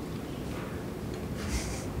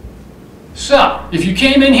 So, if you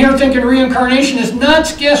came in here thinking reincarnation is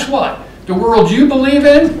nuts, guess what? The world you believe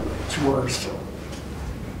in, it's worse.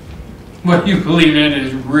 What you believe in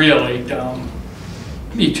is really dumb.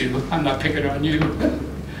 Me too. I'm not picking on you. The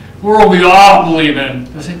world we all believe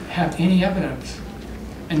in doesn't have any evidence.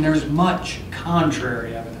 And there's much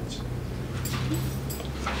contrary evidence.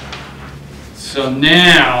 So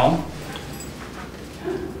now,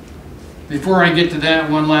 before I get to that,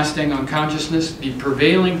 one last thing on consciousness. The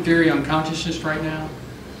prevailing theory on consciousness right now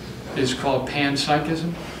is called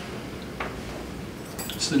panpsychism.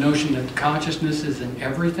 It's the notion that consciousness is in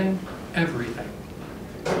everything. Everything.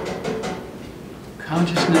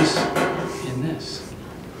 Consciousness in this,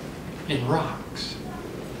 in rocks,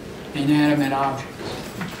 inanimate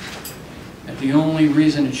objects. That the only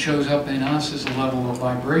reason it shows up in us is a level of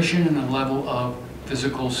vibration and a level of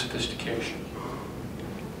physical sophistication.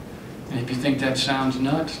 And if you think that sounds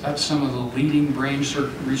nuts, that's some of the leading brain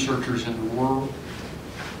researchers in the world.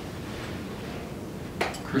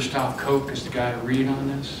 Christoph Koch is the guy to read on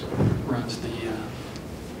this, runs the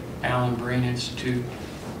Allen Brain Institute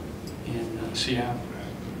in Seattle.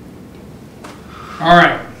 All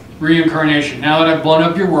right, reincarnation. Now that I've blown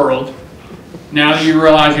up your world, now that you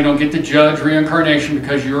realize you don't get to judge reincarnation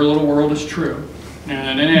because your little world is true.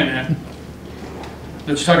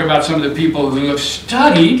 Let's talk about some of the people who have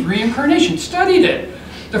studied reincarnation, studied it.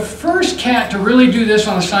 The first cat to really do this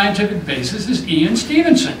on a scientific basis is Ian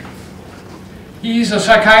Stevenson. He's a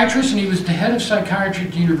psychiatrist and he was the head of psychiatry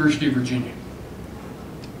at the University of Virginia.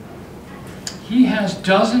 He has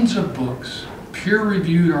dozens of books,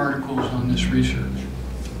 peer-reviewed articles on this research.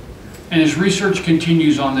 And his research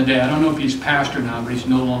continues on the day. I don't know if he's passed or not, but he's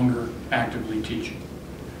no longer actively teaching.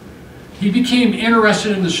 He became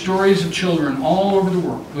interested in the stories of children all over the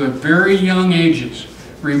world who at very young ages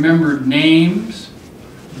remembered names,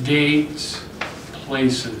 dates,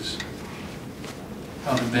 places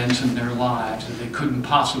of events in their lives that they couldn't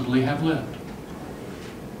possibly have lived.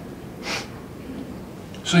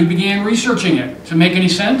 So he began researching it. Does it make any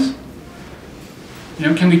sense? You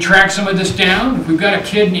know, can we track some of this down? If we've got a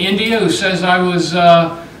kid in India who says, I was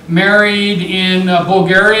married in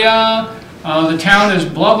Bulgaria, the town is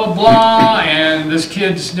blah, blah, blah, and this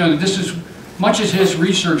kid's, you know, this is, much as his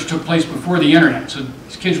research took place before the internet, so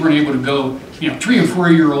his kids weren't able to go, you know, 3 and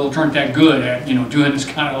 4-year-olds aren't that good at, you know, doing this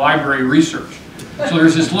kind of library research. So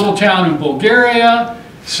there's this little town in Bulgaria,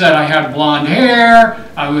 said I had blonde hair,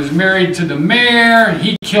 I was married to the mayor, and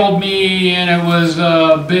he killed me, and it was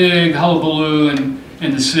a big hullabaloo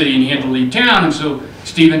in the city, and he had to leave town. And so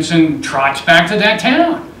Stevenson trots back to that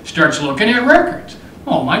town, starts looking at records.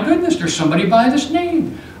 Oh my goodness, there's somebody by this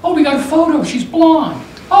name. Oh, we got a photo, she's blonde.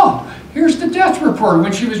 Oh, here's the death report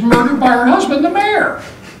when she was murdered by her husband, the mayor.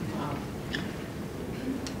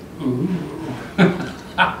 Ooh.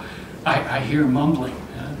 I hear mumbling.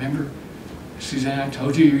 Remember? Suzanne, I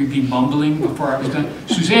told you you'd be mumbling before I was done.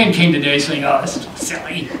 Suzanne came today saying, oh, this is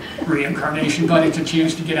silly reincarnation, but it's a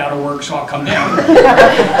chance to get out of work, so I'll come down.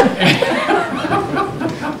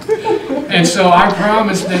 And so I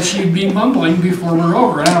promised that she'd be mumbling before we're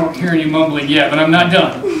over. I don't hear any mumbling yet, but I'm not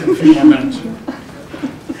done. Got a few more minutes.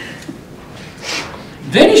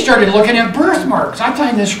 Then he started looking at birthmarks. I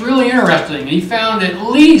find this really interesting. He found at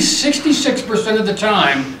least 66% of the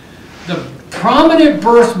time, the prominent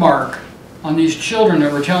birthmark on these children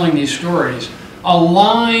that were telling these stories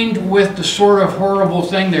aligned with the sort of horrible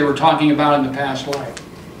thing they were talking about in the past life.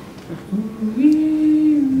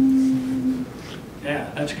 Yeah,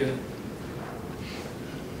 that's good.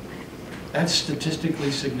 That's statistically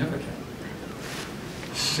significant.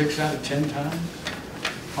 6 out of 10 times,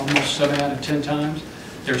 almost 7 out of 10 times,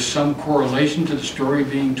 there's some correlation to the story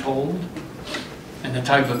being told and the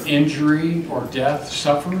type of injury or death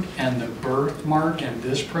suffered and the birthmark in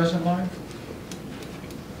this present life.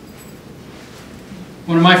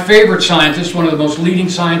 One of my favorite scientists, one of the most leading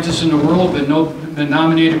scientists in the world, been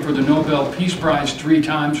nominated for the Nobel Peace Prize 3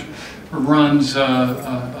 times, runs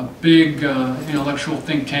a big intellectual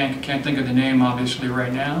think tank. I can't think of the name obviously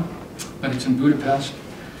right now, but it's in Budapest.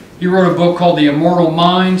 He wrote a book called The Immortal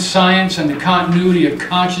Mind, Science and the Continuity of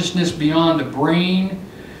Consciousness Beyond the Brain.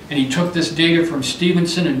 And he took this data from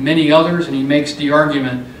Stevenson and many others, and he makes the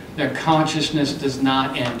argument that consciousness does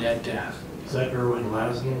not end at death. Is that Erwin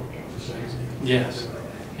Laszlo? Yes,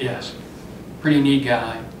 yes. Pretty neat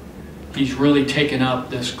guy. He's really taken up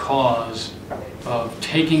this cause of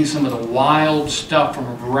taking some of the wild stuff from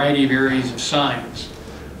a variety of areas of science,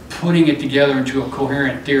 putting it together into a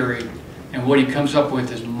coherent theory, and what he comes up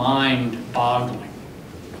with is mind-boggling.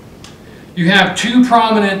 You have two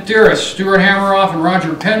prominent theorists, Stuart Hameroff and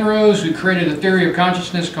Roger Penrose, who created a theory of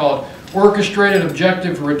consciousness called orchestrated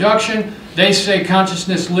objective reduction. They say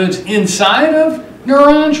consciousness lives inside of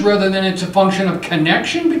neurons rather than it's a function of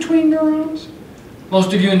connection between neurons.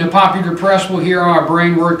 Most of you in the popular press will hear our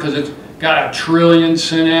brain word because it's got 1 trillion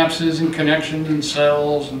synapses and connections and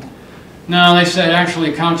cells. And no, they said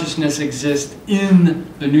actually consciousness exists in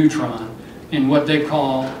the neutron, in what they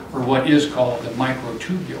call, or what is called, the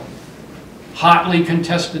microtubule. Hotly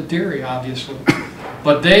contested theory, obviously.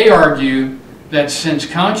 But they argue that since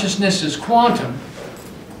consciousness is quantum,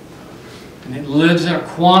 and it lives at a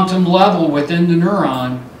quantum level within the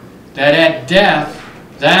neuron, that at death,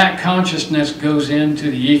 that consciousness goes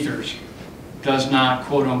into the ethers, does not,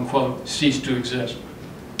 quote unquote, cease to exist.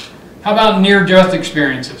 How about near-death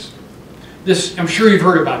experiences? This, I'm sure you've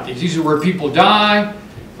heard about these. These are where people die,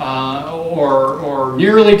 or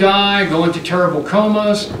nearly die, go into terrible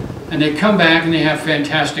comas, and they come back and they have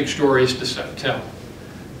fantastic stories to tell.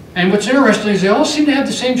 And what's interesting is they all seem to have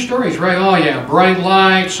the same stories, right? Oh yeah, bright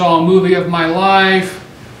light, saw a movie of my life.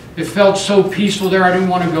 It felt so peaceful there, I didn't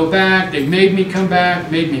want to go back. They made me come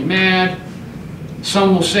back, made me mad.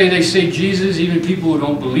 Some will say they say Jesus, even people who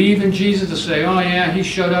don't believe in Jesus, will say, oh yeah, he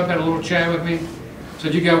showed up, had a little chat with me.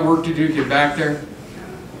 Said, you got work to do, get back there.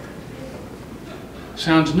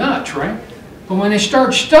 Sounds nuts, right? But when they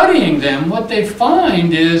start studying them, what they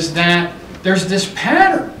find is that there's this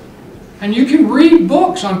pattern. And you can read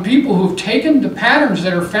books on people who've taken the patterns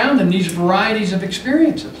that are found in these varieties of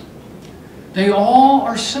experiences. They all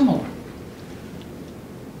are similar.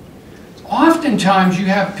 Oftentimes you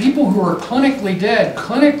have people who are clinically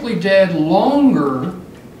dead longer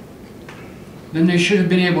than they should have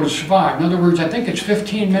been able to survive. In other words, I think it's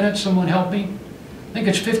 15 minutes, someone help me? I think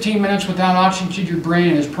it's 15 minutes without oxygen to your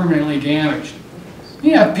brain is permanently damaged.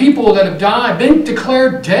 You have people that have died, been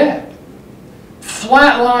declared dead,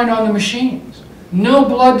 flatlined on the machines, no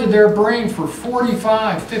blood to their brain for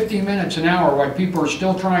 45, 50 minutes, an hour while people are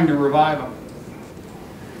still trying to revive them.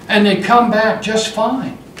 And they come back just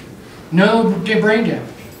fine. No brain damage.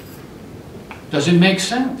 Doesn't make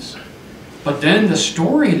sense. But then the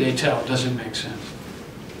story they tell doesn't make sense.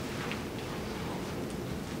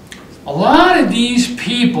 A lot of these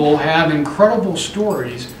people have incredible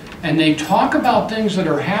stories, and they talk about things that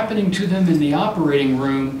are happening to them in the operating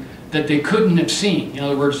room that they couldn't have seen. In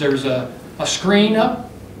other words, there's a screen up,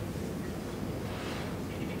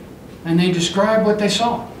 and they describe what they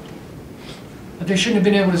saw. But they shouldn't have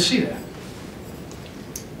been able to see that.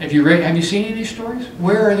 Have you seen any of these stories?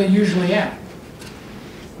 Where are they usually at?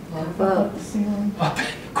 Above the ceiling. Up in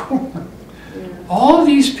the corner. Yeah. All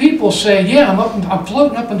these people say, yeah, I'm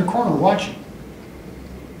floating up in the corner watching.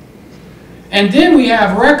 And then we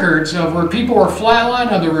have records of where people are flatlined,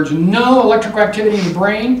 in other words, no electrical activity in the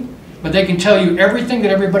brain, but they can tell you everything that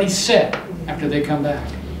everybody said after they come back.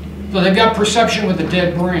 So they've got perception with a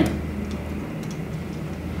dead brain.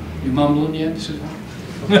 You mumbling yet?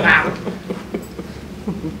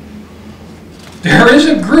 There is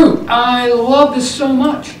a group. I love this so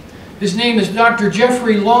much. His name is Dr.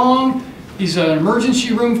 Jeffery Long. He's an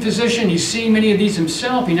emergency room physician. He's seen many of these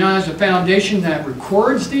himself. He now has a foundation that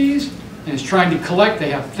records these and is trying to collect. They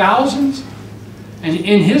have thousands. And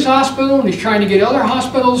in his hospital, and he's trying to get other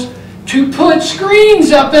hospitals to put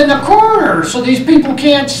screens up in the corner so these people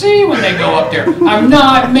can't see when they go up there. I'm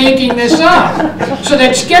not making this up. So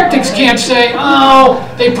that skeptics can't say,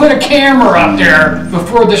 oh, they put a camera up there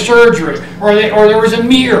before the surgery, or there was a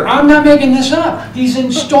mirror. I'm not making this up. He's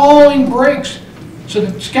installing breaks so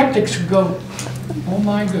that skeptics could go, oh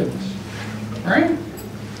my goodness. Right?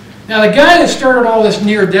 Now the guy that started all this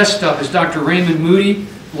near-death stuff is Dr. Raymond Moody.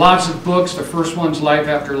 Lots of books. The first one's Life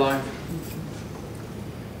After Life.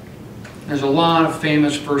 There's a lot of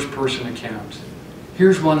famous first-person accounts.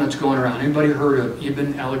 Here's one that's going around. Anybody heard of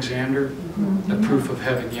Ibn Alexander? The Proof of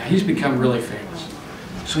Heaven. Yeah, he's become really famous.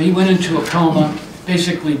 So he went into a coma,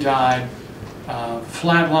 basically died,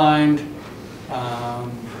 flatlined.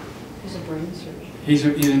 He's a brain surgeon. He's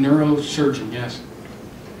a neurosurgeon, yes.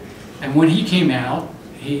 And when he came out,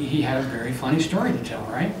 he had a very funny story to tell,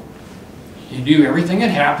 right? He knew everything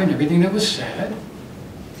that happened, everything that was said.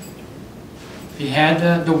 He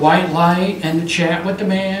had the white light and the chat with the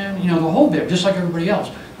man, you know, the whole bit, just like everybody else.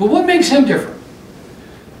 But what makes him different?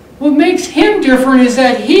 What makes him different is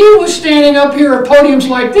that he was standing up here at podiums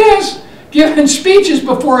like this, giving speeches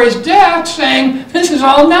before his death saying this is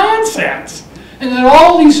all nonsense. And that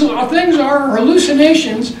all these things are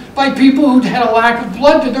hallucinations by people who had a lack of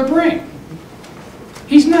blood to their brain.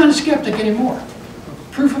 He's not a skeptic anymore.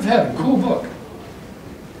 Proof of Heaven, cool book.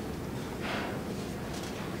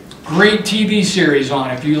 Great TV series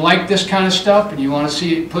on it. If you like this kind of stuff and you want to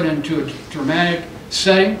see it put into a dramatic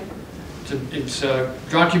setting, it's a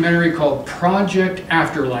documentary called Project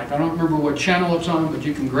Afterlife. I don't remember what channel it's on, but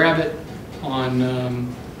you can grab it on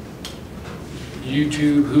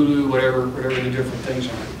YouTube, Hulu, whatever the different things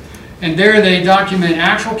are. And there they document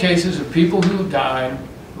actual cases of people who have died,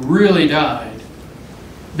 really died,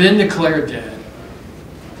 been declared dead,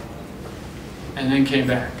 and then came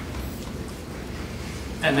back.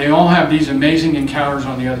 And they all have these amazing encounters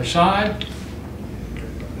on the other side.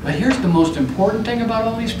 But here's the most important thing about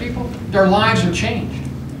all these people. Their lives have changed,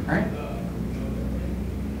 right?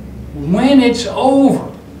 When it's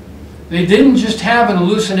over, they didn't just have an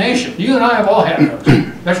hallucination. You and I have all had those,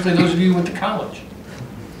 especially those of you who went to college.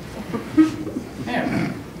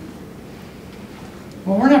 Yeah.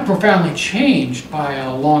 Well, we're not profoundly changed by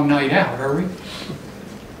a long night out, are we?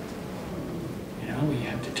 You know, we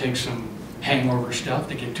have to take some hangover stuff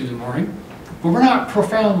to get to the morning. But we're not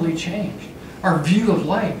profoundly changed. Our view of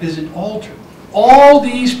life isn't altered. All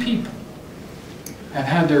these people have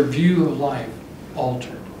had their view of life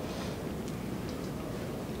altered.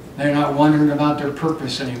 They're not wondering about their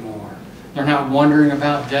purpose anymore. They're not wondering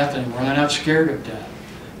about death anymore. They're not scared of death.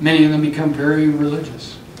 Many of them become very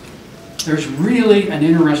religious. There's really an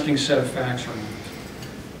interesting set of facts around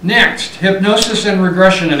this. Next, hypnosis and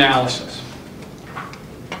regression analysis.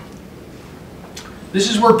 This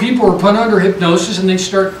is where people are put under hypnosis and they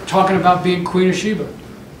start talking about being Queen of Sheba.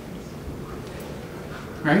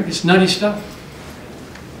 Right? It's nutty stuff.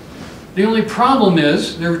 The only problem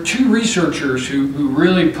is there are two researchers who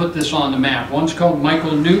really put this on the map. One's called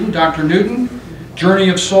Michael Newton, Dr. Newton, Journey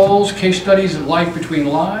of Souls, Case Studies of Life Between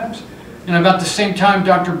Lives. And about the same time,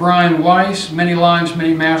 Dr. Brian Weiss, Many Lives,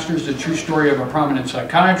 Many Masters, the true story of a prominent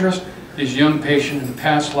psychiatrist, his young patient in the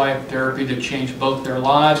past life therapy that changed both their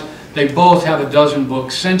lives. They both have a dozen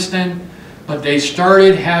books since then, but they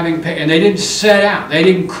started having, and they didn't set out, they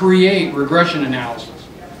didn't create regression analysis.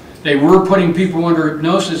 They were putting people under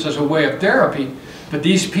hypnosis as a way of therapy, but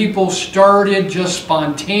these people started just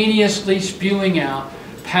spontaneously spewing out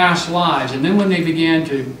past lives. And then when they began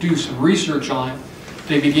to do some research on it,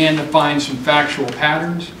 they began to find some factual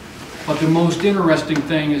patterns. But the most interesting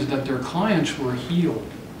thing is that their clients were healed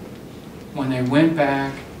when they went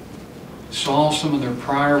back, saw some of their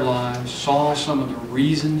prior lives, saw some of the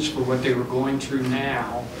reasons for what they were going through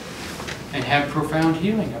now, and had profound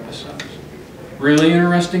healing episodes. Really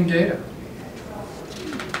interesting data.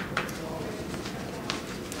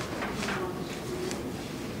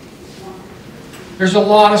 There's a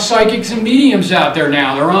lot of psychics and mediums out there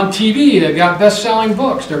now. They're on TV. They've got best-selling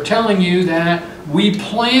books. They're telling you that we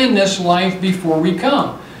plan this life before we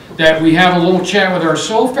come. That we have a little chat with our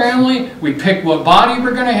soul family. We pick what body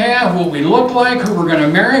we're going to have, what we look like, who we're going to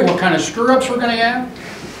marry, what kind of screw-ups we're going to have.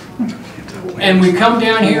 And we come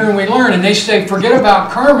down here and we learn. And they say, forget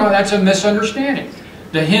about karma. That's a misunderstanding.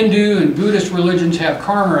 The Hindu and Buddhist religions have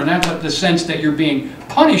karma, and that's the sense that you're being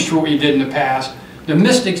punished for what you did in the past. The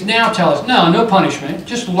mystics now tell us, no punishment,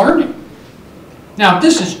 just learning. Now, if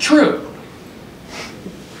this is true,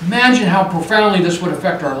 imagine how profoundly this would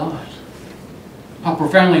affect our lives. How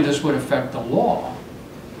profoundly this would affect the law.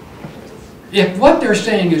 If what they're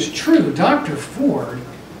saying is true, Dr. Ford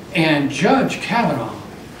and Judge Kavanaugh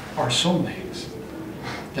are soulmates.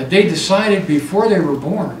 That they decided before they were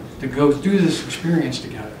born to go through this experience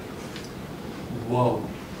together. Whoa.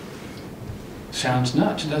 Sounds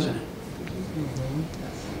nuts, doesn't it?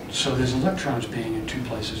 So there's electrons being in two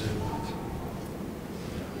places at once.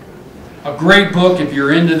 A great book, if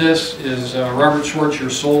you're into this, is Robert Schwartz, Your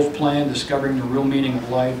Soul's Plan, Discovering the Real Meaning of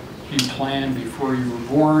Life You Planned Before You Were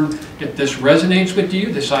Born. If this resonates with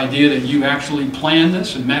you, this idea that you actually planned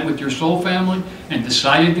this and met with your soul family and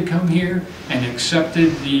decided to come here and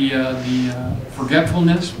accepted the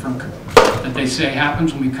forgetfulness that they say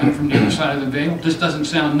happens when we come from the other side of the veil. If this doesn't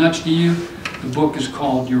sound nuts to you, the book is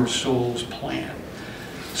called Your Soul's Plan.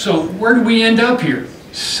 So where do we end up here?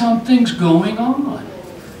 Something's going on.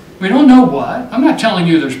 We don't know what. I'm not telling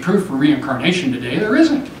you there's proof for reincarnation today. There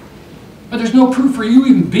isn't. But there's no proof for you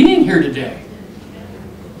even being here today.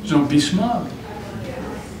 So don't be smug.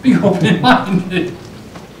 Be open-minded.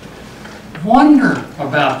 Wonder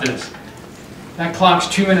about this. That clock's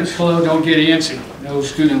 2 minutes slow. Don't get antsy. No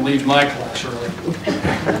student leaves my class early.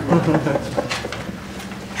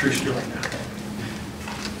 True story now.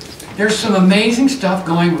 There's some amazing stuff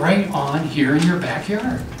going right on here in your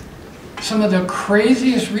backyard. Some of the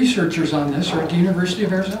craziest researchers on this are at the University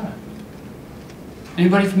of Arizona.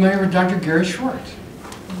 Anybody familiar with Dr. Gary Schwartz?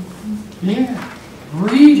 Yeah.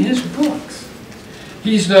 Read his books.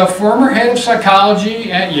 He's the former head of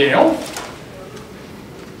psychology at Yale.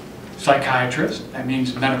 Psychiatrist, that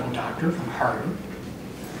means medical doctor from Harvard.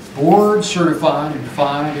 Board certified in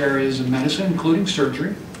 5 areas of medicine, including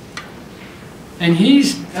surgery. And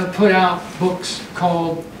he's put out books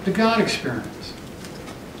called The God Experience,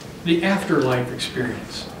 The Afterlife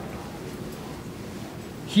Experience.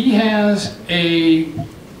 He has a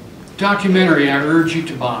documentary I urge you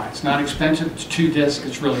to buy. It's not expensive, it's 2 discs,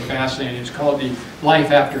 it's really fascinating. It's called the Life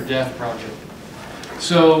After Death Project.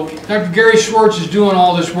 So Dr. Gary Schwartz is doing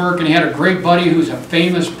all this work, and he had a great buddy who's a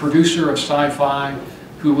famous producer of sci-fi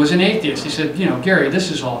who was an atheist. He said, you know, Gary, this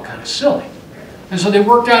is all kind of silly. And so they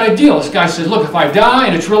worked out a deal. This guy said, look, if I die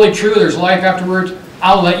and it's really true, there's life afterwards,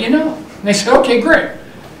 I'll let you know. And they said, okay, great.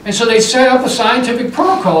 And so they set up a scientific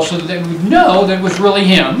protocol so that they would know that it was really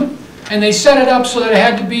him. And they set it up so that it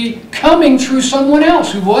had to be coming through someone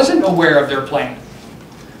else who wasn't aware of their plan.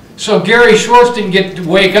 So Gary Schwartz didn't get to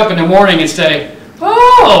wake up in the morning and say,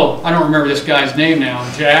 oh, I don't remember this guy's name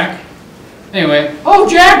now, Jack. Anyway, oh,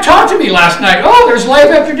 Jack talked to me last night. Oh, there's life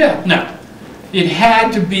after death. No. It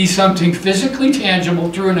had to be something physically tangible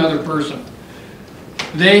through another person.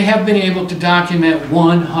 They have been able to document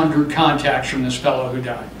 100 contacts from this fellow who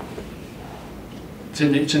died.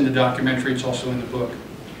 It's in the documentary. It's also in the book.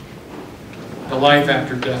 The Life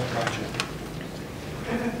After Death Project.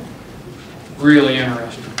 Really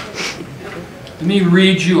interesting. Let me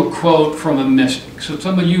read you a quote from a mystic. So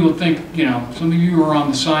some of you will think, you know, some of you are on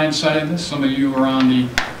the science side of this, some of you are on the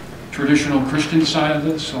traditional Christian side of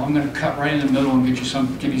this, so I'm going to cut right in the middle and give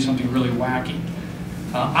you something really wacky.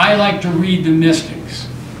 I like to read the mystics.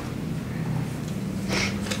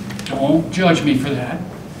 Don't judge me for that.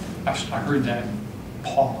 I heard that.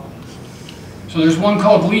 Pause. So there's one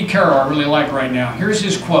called Lee Carroll I really like right now. Here's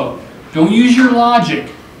his quote. Don't use your logic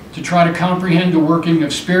to try to comprehend the working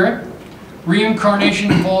of spirit.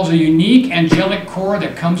 Reincarnation involves a unique angelic core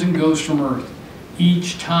that comes and goes from Earth.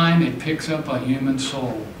 Each time it picks up a human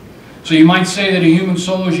soul. So you might say that a human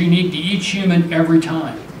soul is unique to each human every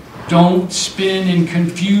time. Don't spin in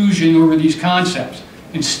confusion over these concepts.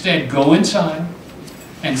 Instead, go inside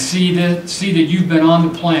and see that you've been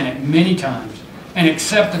on the planet many times and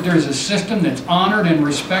accept that there's a system that's honored and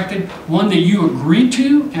respected, one that you agreed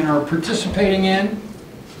to and are participating in.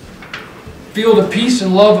 Feel the peace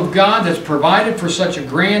and love of God that's provided for such a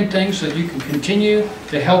grand thing so that you can continue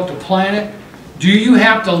to help the planet. Do you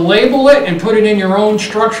have to label it and put it in your own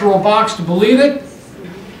structural box to believe it?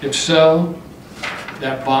 If so,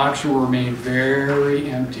 that box will remain very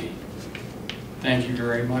empty. Thank you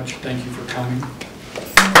very much. Thank you for coming.